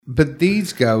but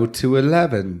these go to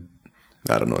 11.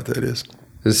 I don't know what that is.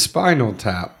 The Spinal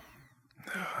Tap.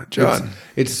 John.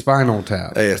 It's Spinal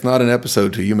Tap. Hey, it's not an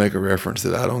episode till you make a reference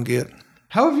that I don't get.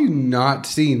 How have you not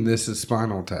seen This Is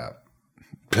Spinal Tap?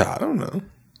 I don't know.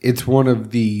 It's one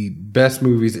of the best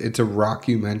movies. It's a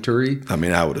rockumentary. I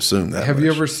mean, I would assume that. Have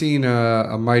you ever seen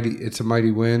It's a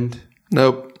Mighty Wind?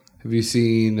 Nope. Have you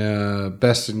seen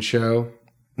Best in Show?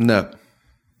 No.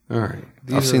 All right.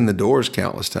 I've seen The Doors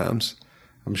countless times.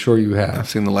 I'm sure you have. I've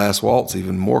seen The Last Waltz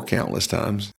even more countless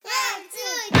times.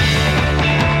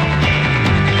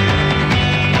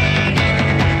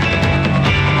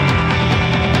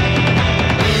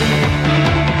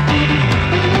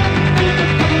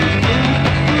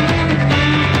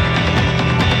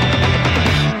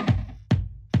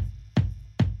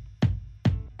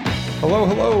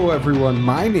 Hello, everyone.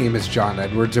 My name is John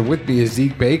Edwards, and with me is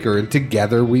Zeke Baker, and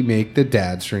together we make the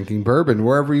Dad's Drinking Bourbon.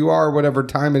 Wherever you are, whatever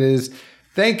time it is,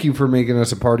 thank you for making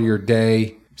us a part of your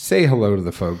day. Say hello to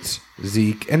the folks,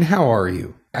 Zeke, and how are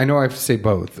you? I know I have to say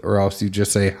both, or else you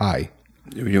just say hi.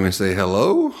 You want me to say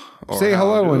hello? Say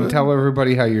hello and tell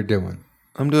everybody how you're doing.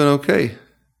 I'm doing okay.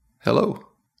 Hello.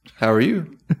 How are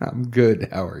you? I'm good.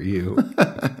 How are you?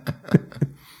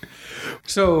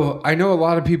 So I know a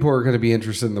lot of people are going to be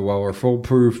interested in the Weller Full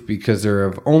Proof because there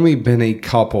have only been a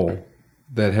couple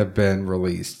that have been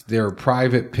released. They're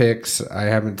private picks. I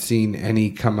haven't seen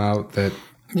any come out that...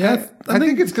 Yeah, I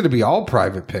think it's going to be all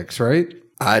private picks, right?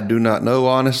 I do not know,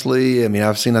 honestly. I mean,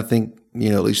 I've seen, I think,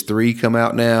 at least 3 come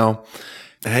out now.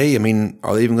 Hey, I mean,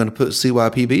 are they even going to put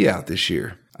CYPB out this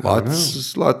year?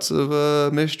 Lots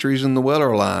of mysteries in the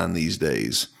Weller line these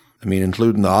days. I mean,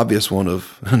 including the obvious one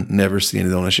of never seeing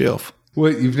it on a shelf.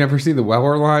 What, you've never seen the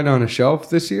Weller line on a shelf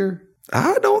this year?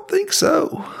 I don't think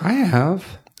so. I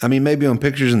have. I mean, maybe on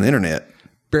pictures on the internet.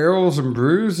 Barrels and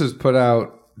Brews has put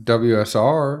out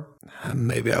WSR.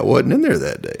 Maybe I wasn't in there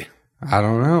that day. I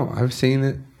don't know. I've seen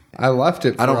it. I left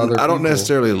it for other people. I don't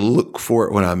necessarily look for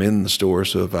it when I'm in the store,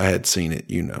 so if I had seen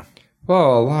it,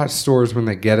 Well, a lot of stores, when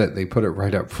they get it, they put it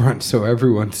right up front so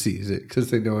everyone sees it because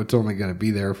they know it's only going to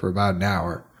be there for about an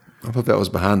hour. I thought that was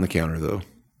behind the counter, though.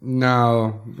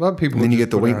 No. A lot of people. And then you get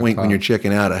the wink when you're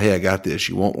checking out. Hey, I got this.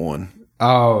 You want one?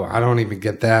 Oh, I don't even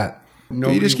get that.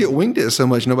 You just get winked at so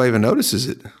much nobody even notices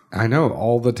it. I know.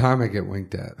 All the time I get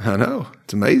winked at. I know.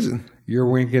 It's amazing. You're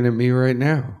winking at me right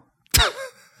now.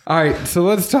 All right. So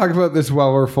let's talk about this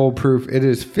Weller Full Proof. It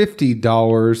is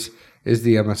 $50 is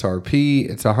the MSRP.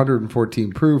 It's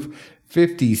 114 proof,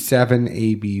 57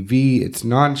 ABV. It's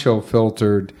non-chill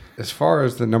filtered. As far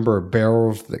as the number of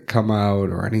barrels that come out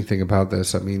or anything about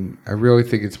this, I mean, I really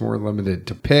think it's more limited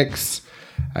to picks.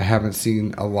 I haven't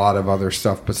seen a lot of other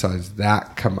stuff besides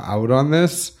that come out on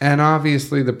this. And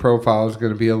obviously the profile is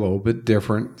going to be a little bit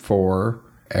different for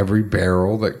every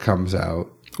barrel that comes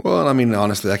out. Well, I mean,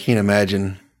 honestly, I can't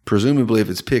imagine, presumably if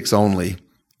it's picks only,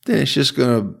 then it's just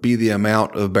going to be the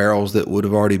amount of barrels that would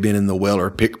have already been in the Weller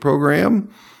pick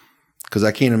program. Because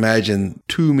I can't imagine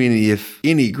too many, if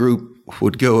any group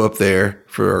would go up there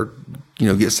for,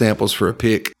 get samples for a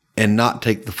pick and not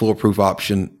take the foolproof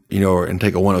option, and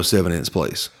take a 107 in its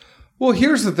place. Well,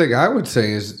 here's the thing I would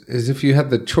say is if you had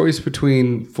the choice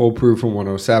between foolproof and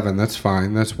 107, that's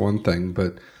fine. That's one thing.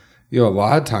 But, a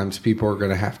lot of times people are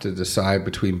going to have to decide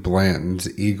between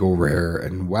Blanton's, Eagle Rare,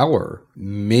 and Weller.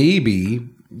 Maybe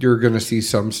you're going to see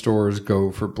some stores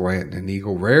go for Blanton and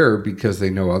Eagle Rare because they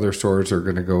know other stores are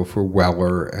going to go for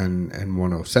Weller and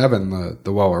 107,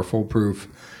 the Weller Full Proof,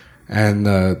 and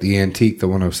the Antique, the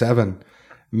 107.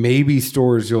 Maybe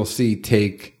stores you'll see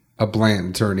take a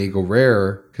Blanton's or an Eagle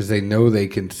Rare because they know they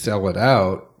can sell it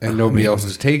out and nobody else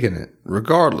is taking it.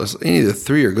 Regardless, any of the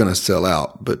 3 are going to sell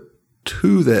out. But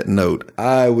to that note,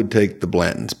 I would take the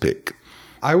Blanton's pick.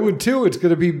 I would too. It's going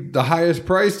to be the highest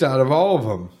priced out of all of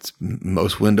them. It's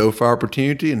most window for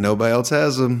opportunity and nobody else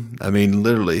has them. I mean,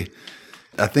 literally.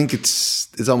 I think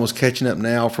it's almost catching up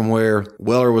now from where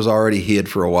Weller was already hid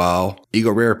for a while.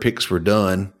 Eagle Rare picks were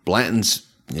done. Blanton's,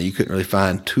 you couldn't really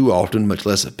find too often, much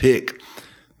less a pick.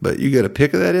 But you get a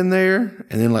pick of that in there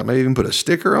and then maybe even put a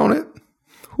sticker on it.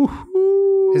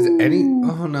 Woo-hoo. Is any?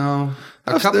 Oh, no.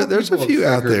 There's a few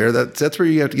out there. That's where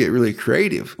you have to get really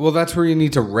creative. Well, that's where you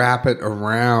need to wrap it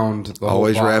around the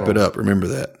Always whole wrap it up. Remember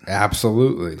that.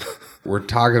 Absolutely. We're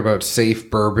talking about safe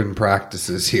bourbon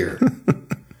practices here.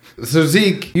 So,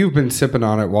 Zeke, you've been sipping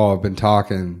on it while I've been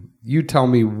talking. You tell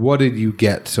me, what did you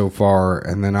get so far?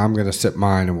 And then I'm going to sip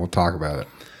mine and we'll talk about it.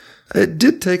 It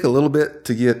did take a little bit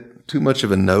to get too much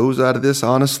of a nose out of this,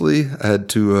 honestly. I had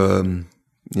to...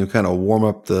 kind of warm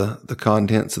up the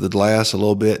contents of the glass a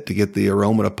little bit to get the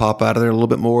aroma to pop out of there a little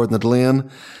bit more than the Glen.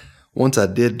 Once I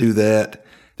did do that,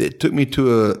 It took me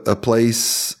to a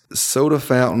place, soda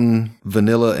fountain,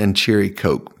 vanilla, and cherry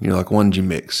Coke, like one you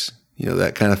mix,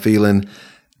 that kind of feeling.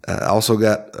 I also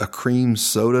got a cream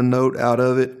soda note out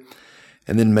of it.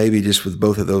 And then maybe just with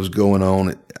both of those going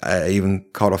on, I even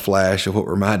caught a flash of what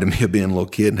reminded me of being a little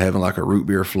kid and having like a root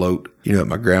beer float, at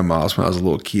my grandma's when I was a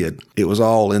little kid. It was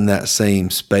all in that same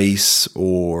space,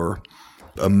 or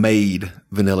a made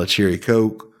vanilla cherry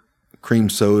Coke, cream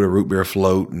soda, root beer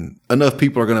float. And enough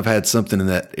people are going to have had something in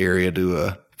that area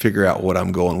to figure out what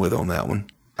I'm going with on that one.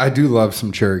 I do love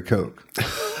some cherry Coke.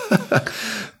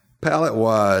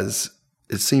 Palate-wise,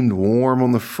 it seemed warm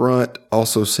on the front,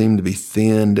 also seemed to be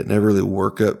thin, didn't ever really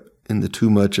work up into too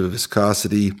much of a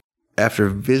viscosity. After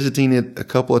visiting it a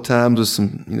couple of times with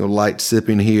some, light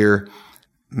sipping here,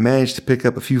 managed to pick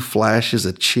up a few flashes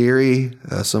of cherry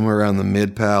somewhere around the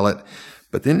mid palate.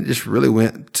 But then it just really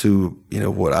went to,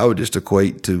 what I would just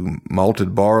equate to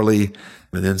malted barley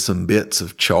and then some bits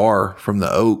of char from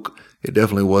the oak. It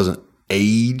definitely wasn't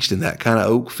aged in that kind of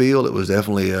oak feel. It was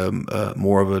definitely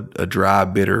more of a dry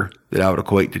bitter that I would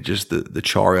equate to just the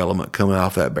char element coming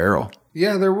off that barrel.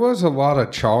 Yeah, there was a lot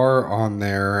of char on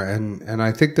there, and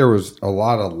I think there was a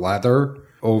lot of leather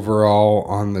overall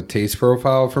on the taste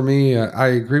profile for me. I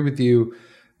agree with you.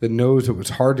 The nose, it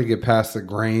was hard to get past the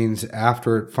grains.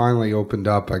 After it finally opened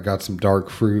up, I got some dark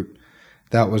fruit.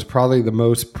 That was probably the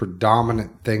most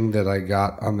predominant thing that I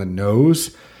got on the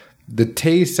nose. The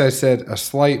taste, I said, a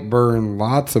slight burn,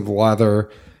 lots of leather,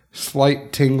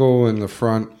 slight tingle in the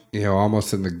front,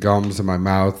 almost in the gums of my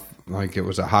mouth, like it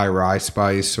was a high rye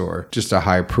spice or just a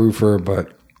high proofer,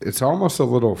 but it's almost a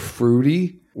little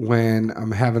fruity when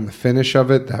I'm having the finish of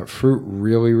it. That fruit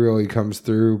really, really comes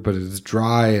through, but it's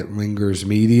dry, it lingers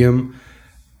medium.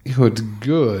 It's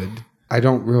good. I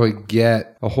don't really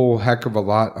get a whole heck of a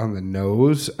lot on the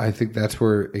nose. I think that's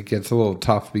where it gets a little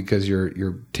tough because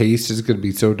your taste is going to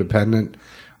be so dependent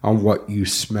on what you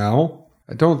smell.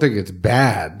 I don't think it's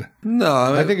bad.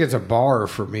 No. I think it's a bar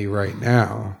for me right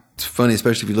now. It's funny,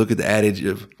 especially if you look at the adage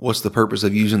of what's the purpose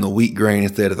of using the wheat grain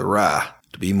instead of the rye?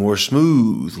 To be more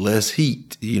smooth, less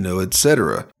heat,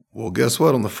 etc. Well, guess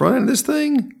what? On the front end of this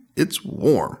thing, it's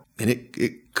warm. And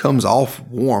it comes off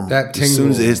warm as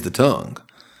soon as it hits the tongue.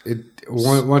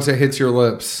 Once it hits your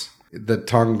lips, the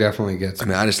tongue definitely gets it.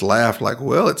 I just laughed like,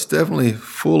 well, it's definitely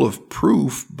full of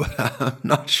proof, but I'm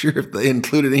not sure if they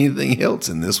included anything else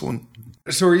in this one.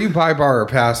 So are you buy, bar, or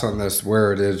pass on this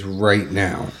where it is right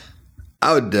now?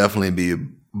 I would definitely be a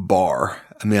bar.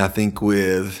 I think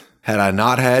had I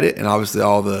not had it, and obviously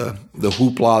all the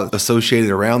hoopla associated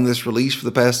around this release for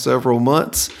the past several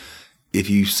months, if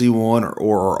you see one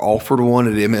or are offered one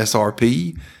at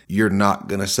MSRP, you're not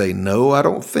going to say no, I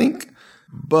don't think.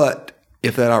 But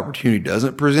if that opportunity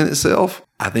doesn't present itself,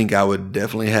 I think I would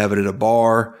definitely have it at a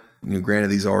bar. Granted,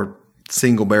 these are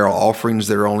single barrel offerings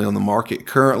that are only on the market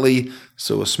currently,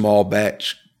 so a small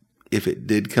batch, if it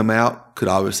did come out, could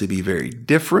obviously be very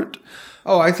different.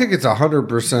 Oh, I think it's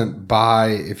 100% buy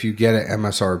if you get it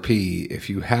MSRP. If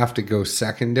you have to go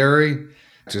secondary,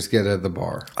 just get it at the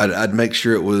bar. I'd make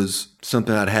sure it was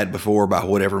something I'd had before by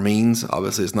whatever means.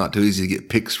 Obviously, it's not too easy to get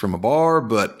picks from a bar,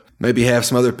 but maybe have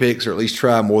some other picks or at least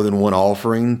try more than one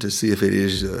offering to see if it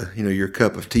is, your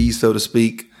cup of tea, so to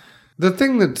speak. The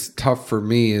thing that's tough for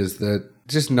me is that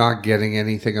just not getting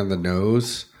anything on the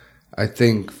nose. I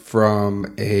think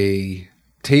from a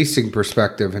tasting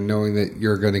perspective and knowing that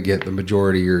you're going to get the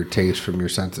majority of your taste from your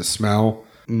sense of smell,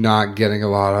 not getting a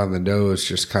lot on the nose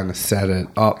just kind of set it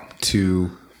up to,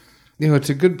 it's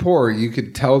a good pour. You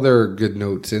could tell there are good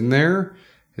notes in there.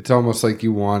 It's almost like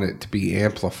you want it to be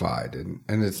amplified, and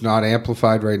it's not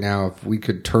amplified right now. If we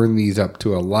could turn these up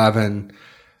to 11,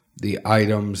 the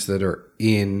items that are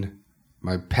in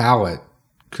my palate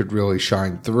could really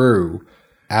shine through.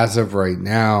 As of right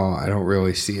now, I don't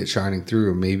really see it shining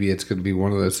through. Maybe it's going to be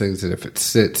one of those things that if it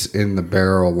sits in the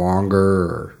barrel longer,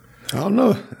 or I don't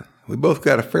know. We both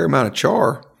got a fair amount of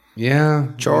char. Yeah,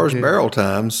 char's barrel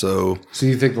time. So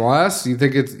you think less? You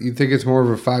think it's more of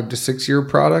a 5 to 6 year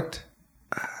product?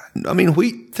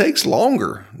 Wheat takes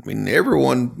longer.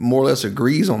 Everyone more or less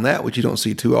agrees on that, which you don't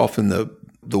see too often in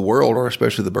the world, or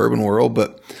especially the bourbon world.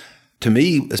 But to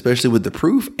me, especially with the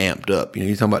proof amped up,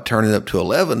 you're talking about turning it up to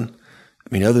 11.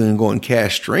 Other than going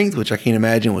cask strength, which I can't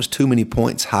imagine was too many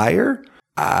points higher,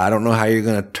 I don't know how you're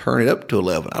going to turn it up to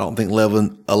 11. I don't think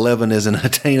 11 is an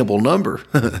attainable number,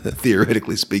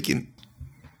 theoretically speaking.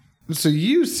 So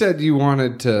you said you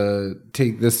wanted to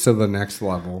take this to the next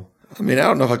level. I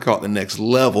don't know if I call it the next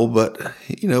level, but,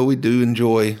 we do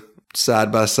enjoy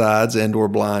side-by-sides and or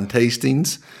blind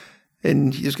tastings.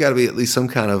 And you just got to be at least some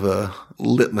kind of a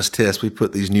litmus test we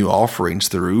put these new offerings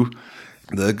through.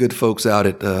 The good folks out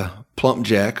at Plump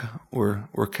Jack were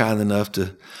kind enough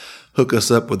to hook us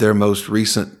up with their most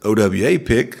recent OWA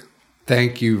pick.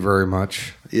 Thank you very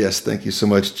much. Yes, thank you so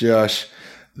much, Josh.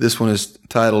 This one is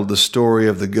titled The Story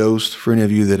of the Ghost. For any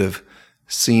of you that have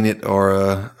seen it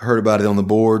or heard about it on the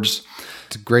boards.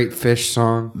 It's a great Fish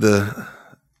song.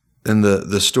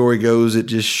 The story goes, it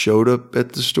just showed up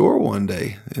at the store one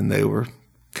day, and they were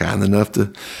kind enough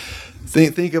to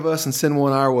think of us and send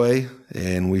one our way,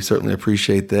 and we certainly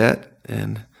appreciate that.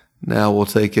 And now we'll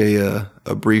take a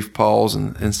brief pause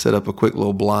and set up a quick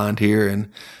little blind here and,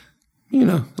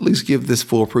 at least give this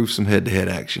Foolproof some head-to-head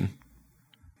action.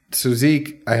 So,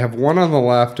 Zeke, I have one on the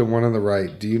left and one on the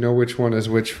right. Do you know which one is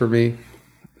which for me?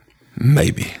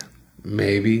 Maybe.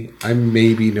 I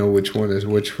maybe know which one is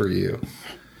which for you.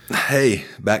 Hey,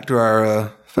 back to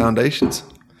our foundations.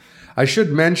 I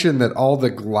should mention that all the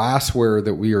glassware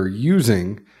that we are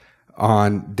using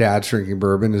on Dad's Drinking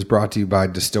Bourbon is brought to you by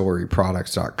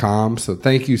distilleryproducts.com. So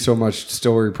thank you so much,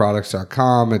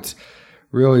 distilleryproducts.com. It's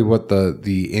really what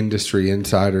the industry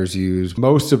insiders use.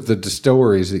 Most of the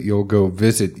distilleries that you'll go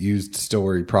visit use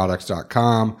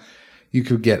distilleryproducts.com. You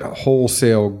could get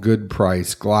wholesale good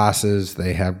price glasses.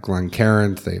 They have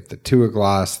Glencairns, they have the Tua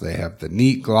glass, they have the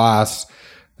Neat glass,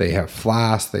 they have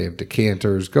flasks, they have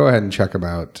decanters. Go ahead and check them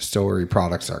out,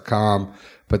 distilleryproducts.com.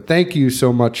 But thank you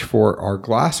so much for our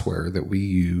glassware that we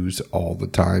use all the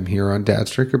time here on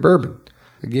Dad's Drinking Bourbon.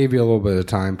 I gave you a little bit of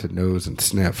time to nose and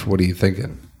sniff. What are you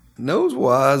thinking?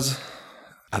 Nose-wise,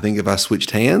 I think if I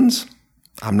switched hands,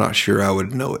 I'm not sure I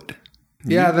would know it.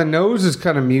 Yeah, the nose is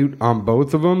kind of mute on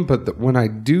both of them, but when I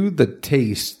do the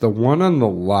taste, the one on the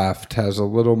left has a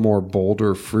little more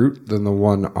bolder fruit than the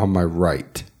one on my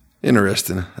right.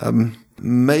 Interesting.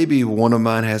 Maybe one of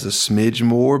mine has a smidge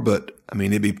more, but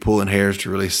it'd be pulling hairs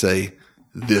to really say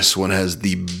this one has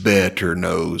the better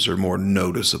nose or more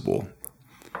noticeable.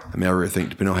 I really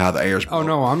think depending on how the air's blowing.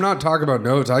 Oh, no, I'm not talking about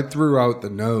nose. I threw out the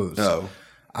nose. Oh.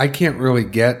 I can't really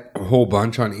get a whole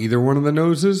bunch on either one of the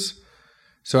noses.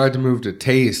 So I had to move to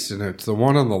taste, and it's the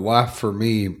one on the left for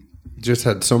me just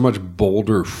had so much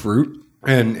bolder fruit,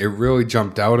 and it really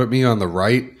jumped out at me on the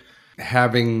right.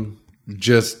 Having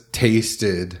just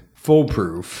tasted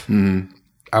Foolproof,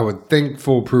 I would think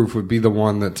Foolproof would be the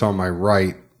one that's on my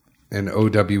right, and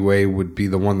OWA would be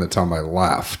the one that's on my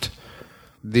left.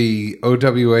 The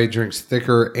OWA drinks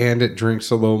thicker, and it drinks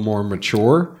a little more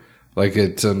mature, like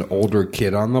it's an older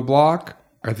kid on the block.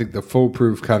 I think the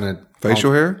Foolproof kind of...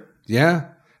 Facial hair? Yeah.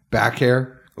 Back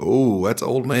hair. Oh, that's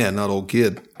old man, not old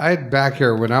kid. I had back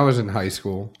hair when I was in high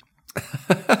school.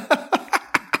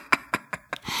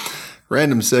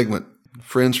 Random segment.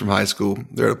 Friends from high school.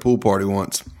 They're at a pool party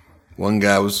once. One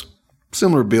guy was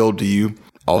similar build to you.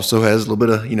 Also has a little bit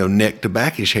of, neck to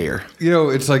backish hair.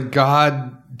 It's like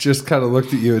God just kind of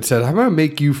looked at you and said, I'm going to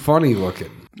make you funny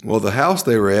looking. Well, the house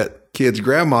they were at, kid's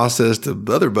grandma says to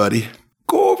the other buddy,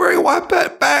 go over and wipe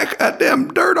that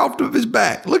damn dirt off of his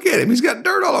back. Look at him. He's got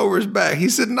dirt all over his back. He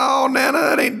said, no, Nana,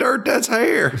 that ain't dirt. That's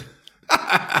hair.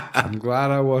 I'm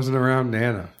glad I wasn't around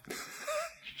Nana.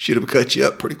 Should have cut you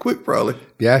up pretty quick, probably.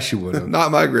 Yeah, she would have.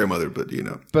 Not my grandmother, but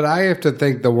But I have to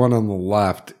think the one on the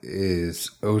left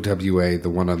is OWA. The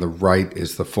one on the right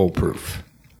is the Foolproof.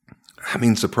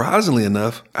 Surprisingly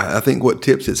enough, I think what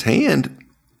tips its hand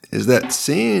is that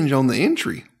singe on the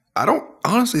entry. I don't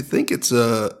honestly think it's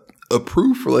a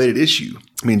proof-related issue.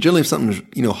 Generally if something's,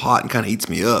 hot and kind of eats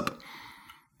me up,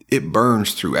 it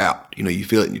burns throughout. You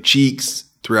feel it in your cheeks,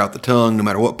 throughout the tongue, no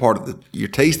matter what part of you're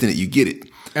tasting it, you get it.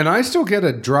 And I still get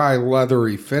a dry,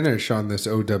 leathery finish on this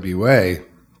OWA.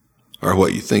 Or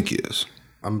what you think is.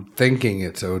 I'm thinking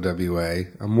it's OWA.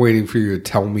 I'm waiting for you to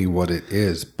tell me what it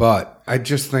is. But I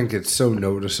just think it's so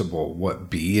noticeable what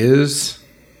B is.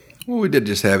 Well, we did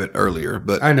just have it earlier,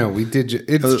 but... I know, we did.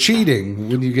 It's cheating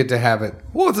when you get to have it.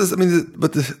 Well,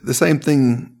 but the same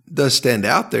thing does stand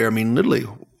out there. Literally,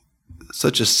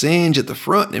 such a singe at the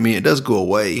front. It does go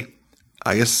away.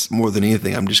 I guess more than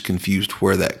anything, I'm just confused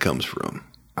where that comes from.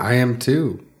 I am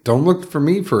too. Don't look for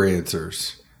me for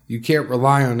answers. You can't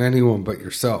rely on anyone but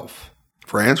yourself.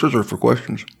 For answers or for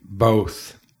questions?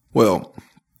 Both. Well,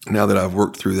 now that I've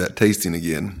worked through that tasting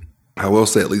again, I will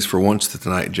say, at least for once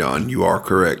tonight, John, you are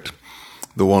correct.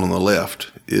 The one on the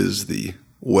left is the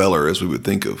Weller, as we would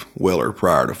think of Weller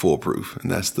prior to Foolproof, and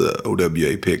that's the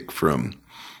OWA pick from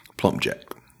Plump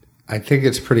Jack. I think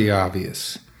it's pretty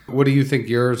obvious. What do you think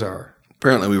yours are?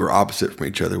 Apparently we were opposite from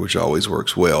each other, which always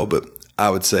works well, but I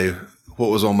would say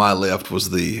what was on my left was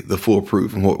the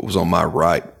Foolproof, and what was on my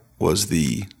right was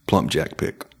the Plump Jack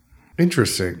pick.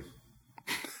 Interesting.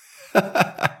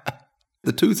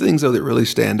 The two things, though, that really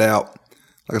stand out,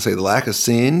 like I say, the lack of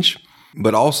singe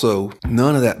but also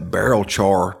none of that barrel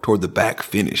char toward the back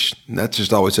finish. And that's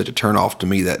just always such a turnoff to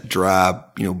me, that dry,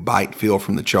 bite feel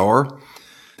from the char.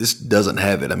 This doesn't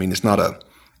have it. I mean, it's not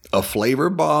a flavor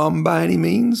bomb by any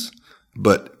means,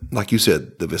 but like you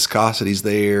said, the viscosity's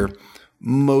there.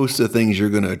 Most of the things you're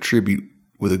going to attribute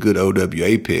with a good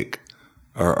OWA pick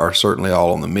are certainly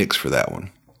all on the mix for that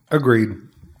one. Agreed.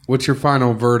 What's your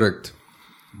final verdict?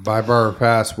 Buy bar or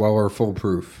pass, well or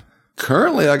foolproof?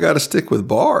 Currently, I got to stick with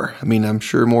bar. I mean, I'm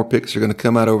sure more picks are going to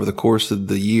come out over the course of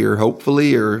the year,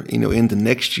 hopefully, or, into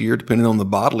next year, depending on the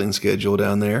bottling schedule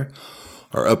down there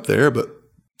or up there. But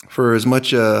for as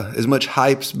much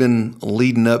hype's been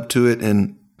leading up to it,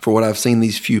 and for what I've seen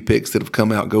these few picks that have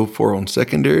come out go for on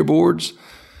secondary boards.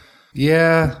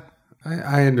 Yeah,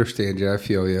 I understand you. I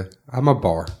feel you. I'm a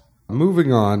bar.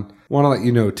 Moving on, want to let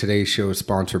you know today's show is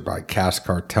sponsored by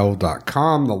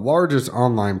CaskCartel.com, the largest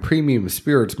online premium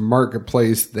spirits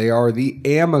marketplace. They are the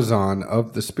Amazon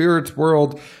of the spirits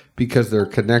world because they're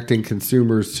connecting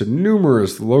consumers to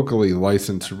numerous locally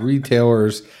licensed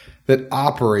retailers that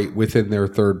operate within their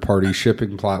third-party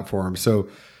shipping platform. So,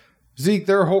 Zeke,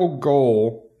 their whole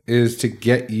goal is to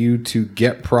get you to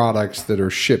get products that are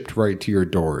shipped right to your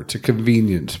door. It's a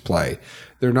convenience play.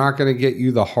 They're not going to get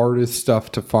you the hardest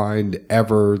stuff to find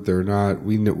ever. They're not.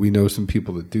 We know some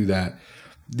people that do that.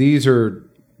 These are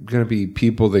going to be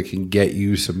people that can get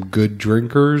you some good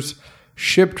drinkers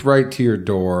shipped right to your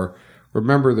door.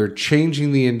 Remember, they're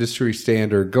changing the industry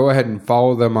standard. Go ahead and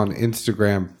follow them on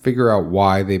Instagram. Figure out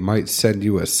why. They might send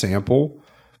you a sample.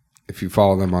 If you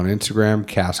follow them on Instagram,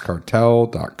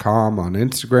 CaskCartel.com on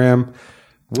Instagram.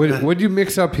 What'd you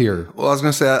mix up here? Well, I was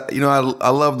going to say, I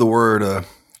love the word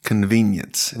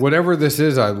convenience. Whatever this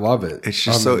is, I love it. It's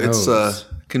just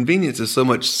convenience is so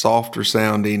much softer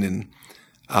sounding, and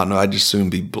I don't know, I'd just soon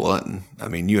be blunt. I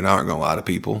mean, you and I aren't going to lie to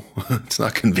people. It's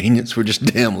not convenience. We're just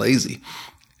damn lazy.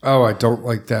 Oh, I don't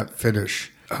like that finish.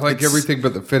 I like everything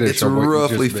but the finish. It's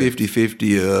roughly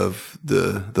 50-50 of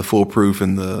the foolproof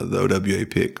and the OWA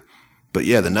pick. But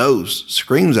yeah, the nose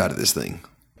screams out of this thing.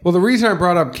 Well, the reason I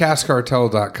brought up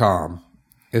CaskCartel.com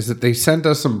is that they sent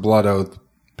us some Blood Oath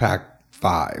Pack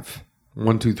 5.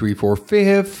 1, 2, 3, 4,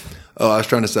 5th. Oh, I was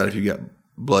trying to decide if you got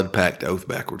Blood Packed Oath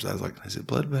backwards. I was like, is it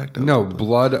Blood Packed Oath? No,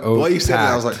 Blood Oath Packed. Well, you said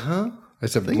that, I was like, huh? I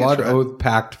said Blood Oath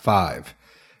Packed 5.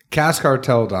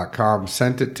 CaskCartel.com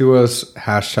sent it to us.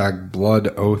 #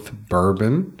 Blood Oath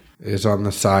Bourbon is on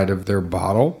the side of their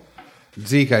bottle.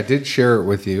 Zeke, I did share it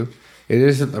with you. It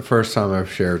isn't the first time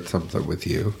I've shared something with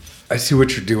you. I see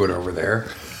what you're doing over there.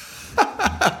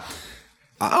 I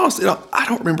honestly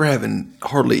don't remember having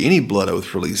hardly any Blood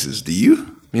Oath releases. Do you? I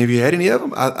mean, have you had any of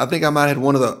them? I think I might have had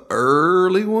one of the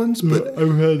early ones, but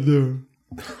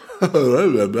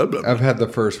I've had the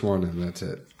first one, and that's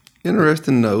it.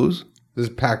 Interesting nose. This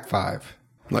is Pack 5.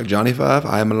 Like Johnny 5,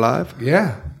 I am alive.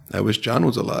 Yeah. I wish John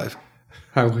was alive.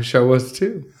 I wish I was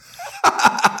too.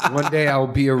 One day I'll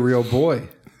be a real boy.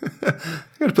 You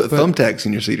got to put thumbtacks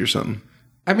in your seat or something.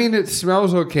 I mean, it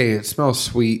smells okay. It smells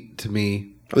sweet to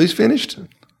me. Are these finished?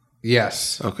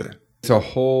 Yes. Okay. It's a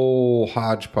whole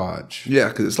hodgepodge. Yeah,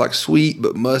 because it's like sweet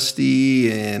but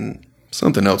musty and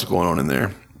something else going on in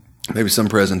there. Maybe some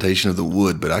presentation of the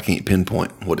wood, but I can't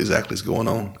pinpoint what exactly is going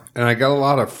on. And I got a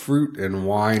lot of fruit and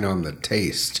wine on the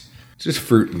taste. Just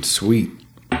fruit and sweet.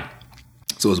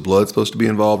 So is blood supposed to be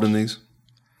involved in these?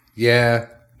 Yeah.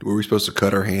 Were we supposed to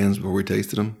cut our hands before we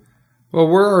tasted them? Well,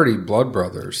 we're already blood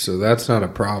brothers, so that's not a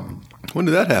problem. When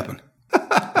did that happen?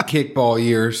 Kickball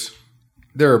years.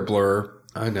 They're a blur.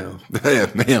 I know.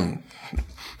 Yeah, man.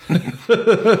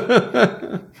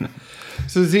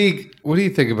 So, Zeke, what do you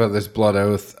think about this Blood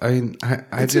Oath? I mean,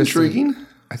 It's intriguing.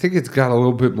 I think it's got a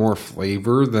little bit more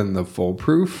flavor than the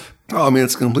foolproof. Oh, I mean,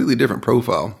 it's a completely different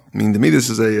profile. I mean, to me, this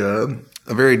is a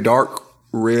very dark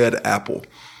red apple,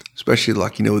 especially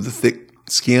like, with the thick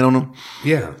skin on them.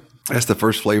 Yeah. That's the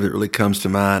first flavor that really comes to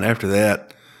mind. After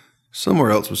that,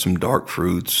 somewhere else with some dark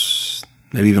fruits,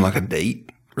 maybe even like a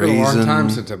date. Raisin. Been a long time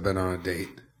since I've been on a date.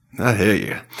 I hear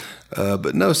you.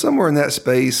 But no, somewhere in that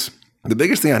space, the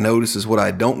biggest thing I notice is what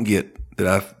I don't get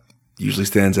that usually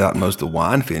stands out in most of the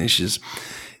wine finishes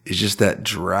is just that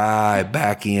dry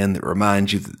back end that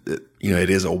reminds you that, it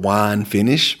is a wine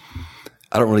finish.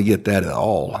 I don't really get that at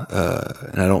all.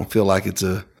 And I don't feel like it's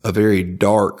a very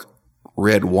dark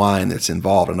red wine that's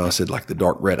involved. I know I said like the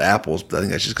dark red apples, but I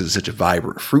think that's just because it's such a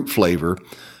vibrant fruit flavor,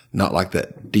 not like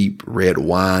that deep red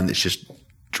wine that's just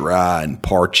dry and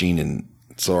parching. And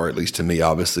sorry, at least to me,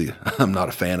 obviously, I'm not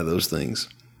a fan of those things.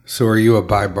 So are you a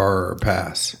buy bar or a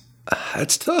pass?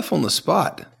 It's tough on the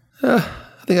spot. I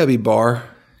think I'd be bar.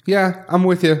 Yeah, I'm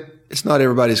with you. It's not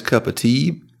everybody's cup of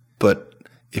tea, but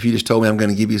if you just told me I'm going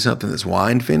to give you something that's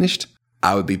wine finished,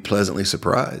 I would be pleasantly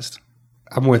surprised.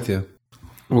 I'm with you.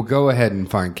 Well, go ahead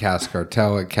and find Cask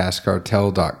Cartel at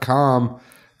caskcartel.com.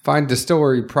 Find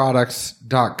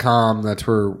distilleryproducts.com. That's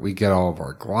where we get all of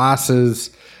our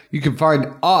glasses. You can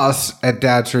find us at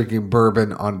Dad's Drinking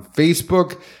Bourbon on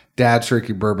Facebook, Dad's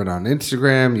Drinking Bourbon on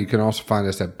Instagram. You can also find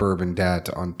us at Bourbon Dads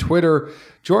on Twitter.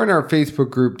 Join our Facebook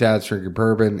group, Dad's Drinking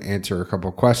Bourbon. Answer a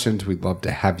couple questions. We'd love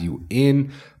to have you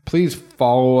in. Please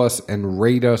follow us and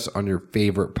rate us on your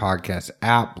favorite podcast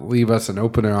app. Leave us an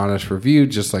open and honest review,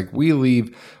 just like we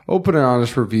leave open and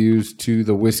honest reviews to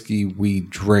the whiskey we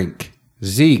drink.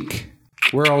 Zeke,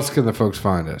 where else can the folks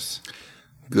find us?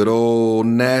 Good old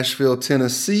Nashville,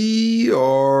 Tennessee,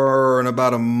 or in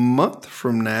about a month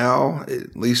from now,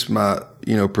 at least my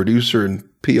producer and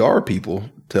PR people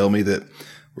tell me that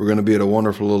we're going to be at a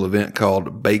wonderful little event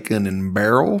called Bacon and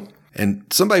Barrel. And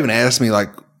somebody even asked me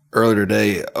earlier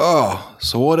today,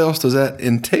 so what else does that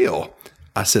entail?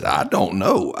 I said, I don't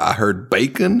know. I heard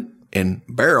bacon and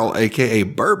barrel, aka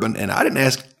bourbon, and I didn't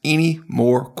ask any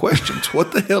more questions.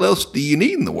 What the hell else do you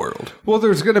need in the world? Well,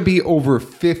 there's going to be over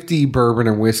 50 bourbon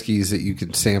and whiskeys that you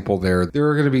can sample there. There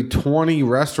are going to be 20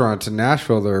 restaurants in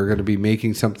Nashville that are going to be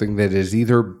making something that is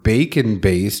either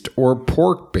bacon-based or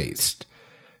pork-based.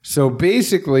 So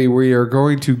basically, we are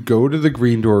going to go to the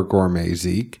Green Door Gourmet,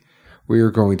 Zeke. We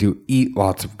are going to eat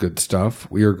lots of good stuff.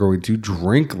 We are going to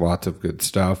drink lots of good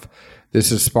stuff.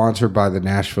 This is sponsored by the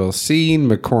Nashville Scene,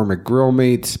 McCormick Grill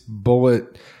Mates,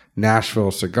 Bullet,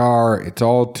 Nashville Cigar. It's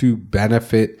all to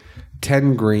benefit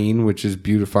 10 Green, which is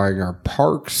beautifying our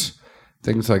parks,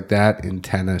 things like that in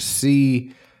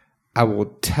Tennessee. I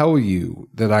will tell you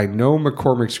that I know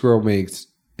McCormick's Grill Mates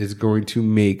is going to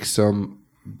make some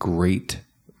great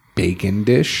bacon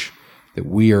dish that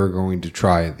we are going to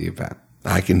try at the event.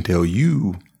 I can tell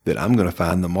you that I'm going to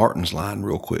find the Martin's line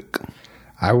real quick.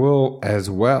 I will as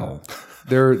well.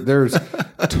 There's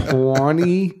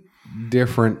 20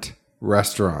 different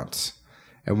restaurants.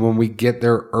 And when we get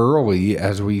there early,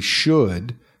 as we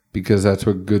should, because that's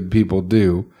what good people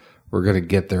do, we're going to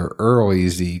get there early,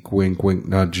 Zeke. Wink, wink,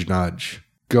 nudge, nudge.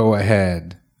 Go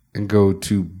ahead and go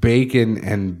to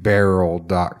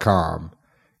baconandbarrel.com.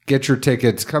 Get your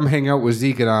tickets. Come hang out with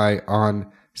Zeke and I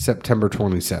on September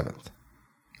 27th.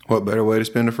 What better way to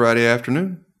spend a Friday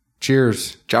afternoon?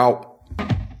 Cheers. Ciao.